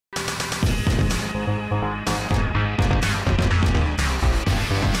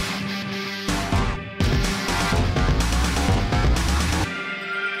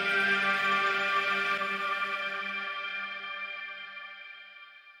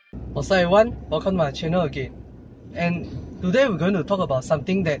Also everyone, welcome to my channel again. And today we're going to talk about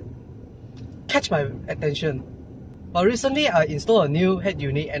something that catch my attention. But recently I installed a new head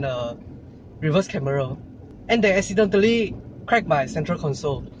unit and a reverse camera, and they accidentally cracked my central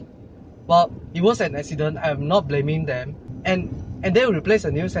console. Well, it was an accident, I'm not blaming them. And they will replace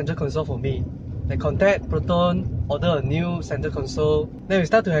a new central console for me. They contact Proton, order a new central console. Then we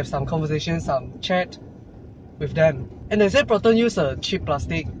start to have some conversation, some chat with them. And they said Proton use a cheap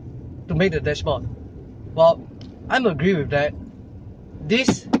plastic to make the dashboard. Well, I'm agree with that.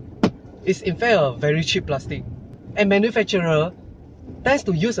 This is in fact a very cheap plastic, and manufacturer tends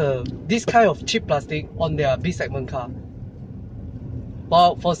to use this kind of cheap plastic on their B segment car.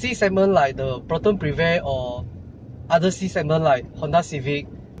 While for C segment like the Proton Privé or other C segment like Honda Civic,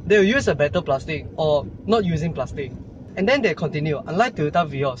 they will use a better plastic or not using plastic. And then they continue, unlike Toyota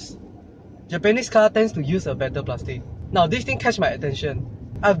Vios, Japanese car tends to use a better plastic. Now this thing catch my attention.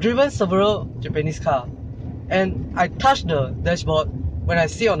 I've driven several Japanese cars, and I touch the dashboard when I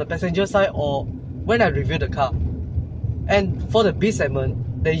sit on the passenger side or when I review the car. And for the B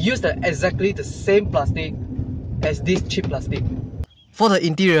segment, they use exactly the same plastic as this cheap plastic. For the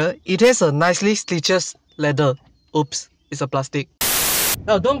interior, it has a nicely stitched leather. Oops, it's a plastic.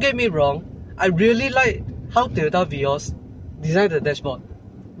 Now don't get me wrong, I really like how Toyota Vios designed the dashboard.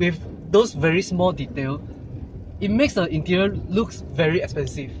 With those very small details, it makes the interior looks very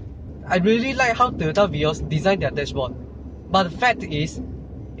expensive. I really like how Toyota Vios designed their dashboard, but the fact is,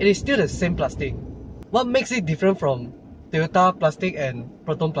 it is still the same plastic. What makes it different from Toyota plastic and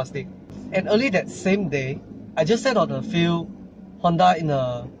Proton plastic? And early that same day, I just sat on a few Honda in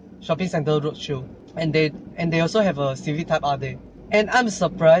a shopping center roadshow, and they also have a Civic Type R there. And I'm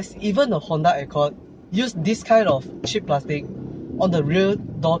surprised even the Honda Accord used this kind of cheap plastic on the rear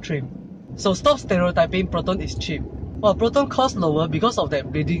door trim. So stop stereotyping Proton is cheap. Well, Proton costs lower because of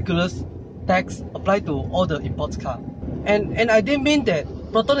that ridiculous tax applied to all the imports car. And I didn't mean that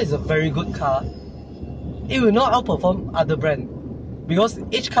Proton is a very good car. It will not outperform other brands because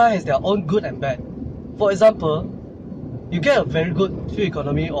each car has their own good and bad. For example, you get a very good fuel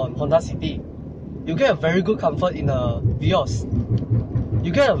economy on Honda City. You get a very good comfort in a Vios.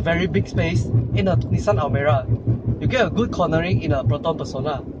 You get a very big space in a Nissan Almera. You get a good cornering in a Proton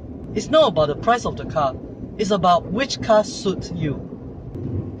Persona. It's not about the price of the car, it's about which car suits you.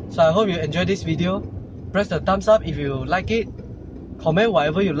 So I hope you enjoyed this video. Press the thumbs up if you like it, comment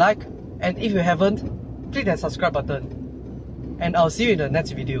whatever you like, and if you haven't, click that subscribe button. And I'll see you in the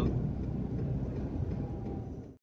next video.